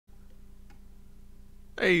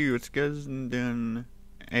Hey, what's guys? I'm doing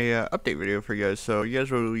a update video for you guys. So you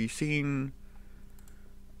guys will be seeing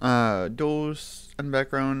duels in the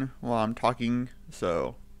background while I'm talking.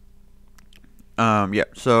 So yeah.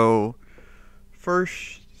 So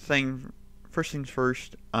first thing, first things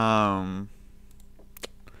first.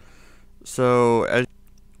 So as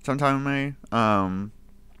sometime May,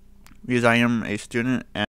 because I am a student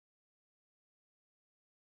and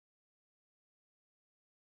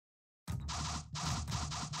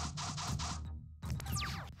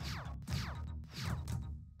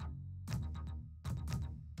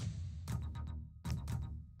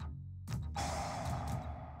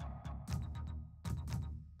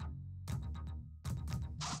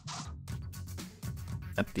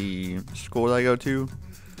at the school that I go to.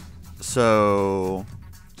 So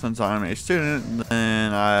since I'm a student,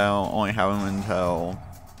 then I'll only have them until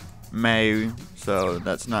May, so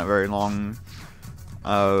that's not very long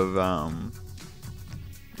of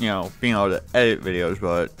being able to edit videos,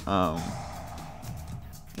 but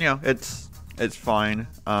it's fine.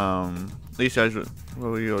 At least you guys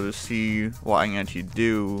will be able to see what I can actually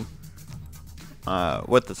do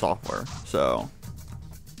with the software. So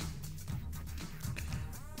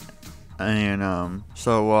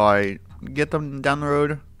so will I get them down the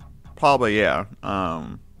road? Probably, yeah.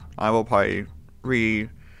 I will probably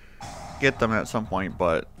get them at some point,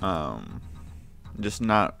 but just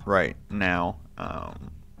not right now.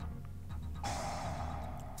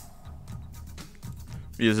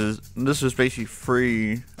 Because this is basically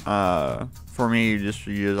free for me, just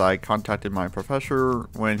because I contacted my professor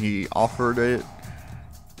when he offered it,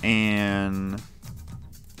 and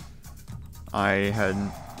I had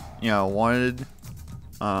wanted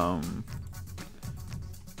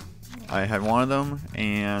them,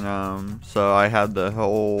 and so I had the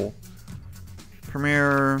whole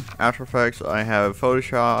Premiere, After Effects, I have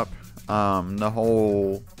Photoshop, the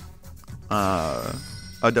whole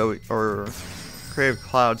Adobe or Creative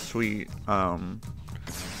Cloud suite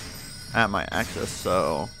at my access.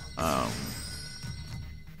 So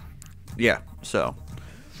yeah, so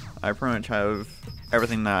I pretty much have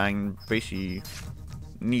everything that I can basically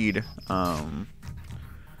need.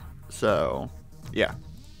 So yeah,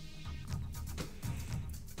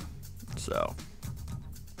 so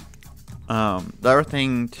the other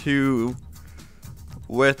thing too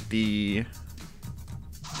with the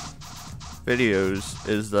videos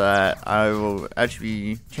is that I will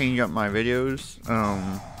actually change up my videos,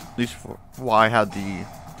 at least for while I have the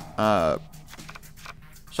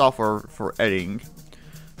software for editing.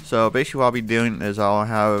 So basically what I'll be doing is I'll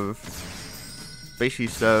have basically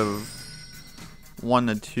instead of 1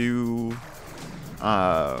 to 2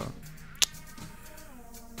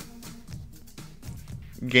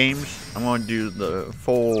 games, I'm going to do the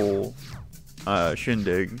full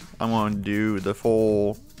shindig. I'm going to do the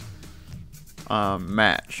full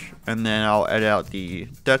match, and then I'll edit out the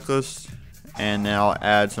deck list, and then I'll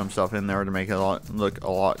add some stuff in there to make it look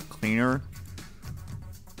a lot cleaner.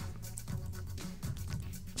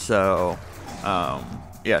 So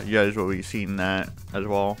yeah, you guys will be seeing that as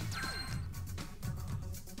well.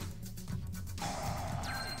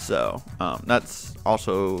 So that's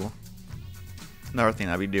also another thing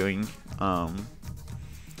I'll be doing. I'm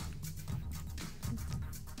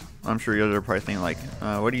sure you guys are probably thinking like,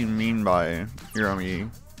 what do you mean by you're on me?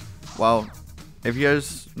 Well, if you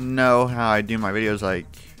guys know how I do my videos, like,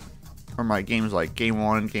 or my games, like game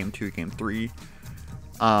 1, game 2, game 3,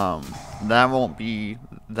 that won't be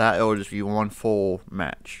that. It'll just be one full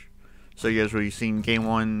match. So you guys will be seeing game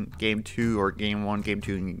 1, game 2, or game 1, game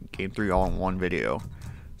 2, and game 3 all in one video.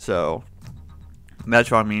 So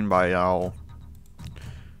that's what I mean by I'll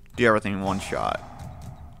do everything in one shot.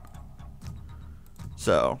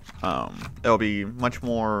 So it'll be much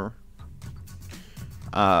more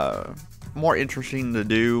more interesting to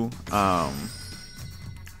do, to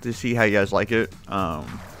see how you guys like it.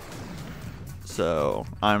 So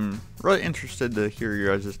I'm really interested to hear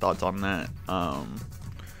your guys' thoughts on that.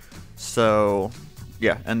 So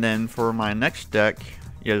yeah, and then for my next deck,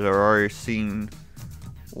 you guys are already seeing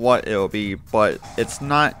what it'll be, but it's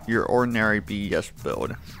not your ordinary BES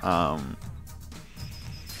build. I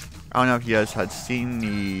don't know if you guys had seen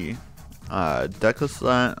the deck list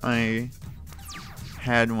that I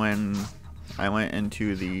had when I went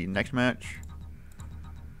into the next match.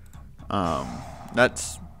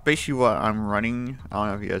 That's basically what I'm running. I don't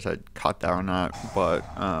know if you guys had caught that or not, but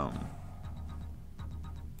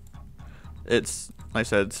it's, like I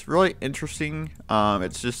said, it's really interesting.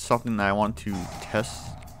 It's just something that I want to test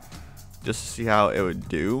just to see how it would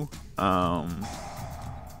do.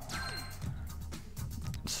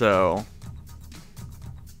 So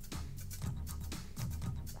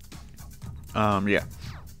Yeah.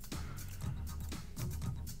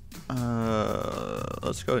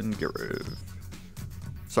 Let's go ahead and get rid of.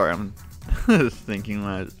 Sorry, I'm thinking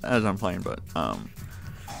as I'm playing, but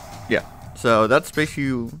yeah. So that's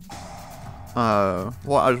basically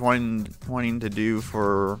what I was wanting to do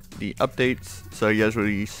for the updates. So you guys will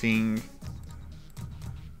be seeing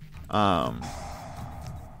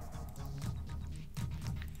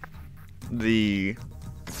the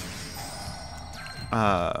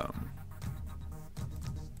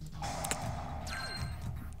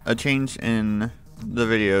a change in the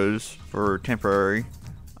videos for temporary,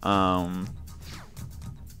 and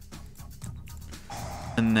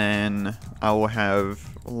then I will have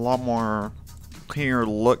a lot more clearer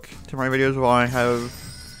look to my videos while I have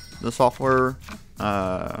the software.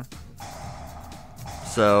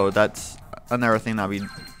 So that's another thing I'll be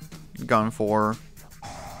going for.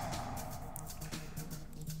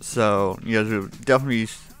 So you guys will definitely be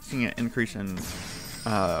seeing an increase in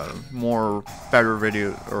more better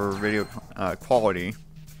video quality.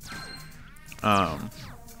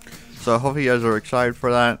 So hopefully you guys are excited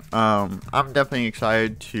for that. I'm definitely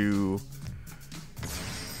excited to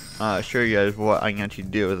show you guys what I can actually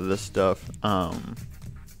do with this stuff.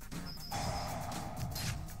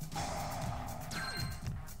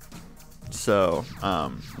 So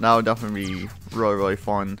that would definitely be really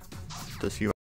fun to see.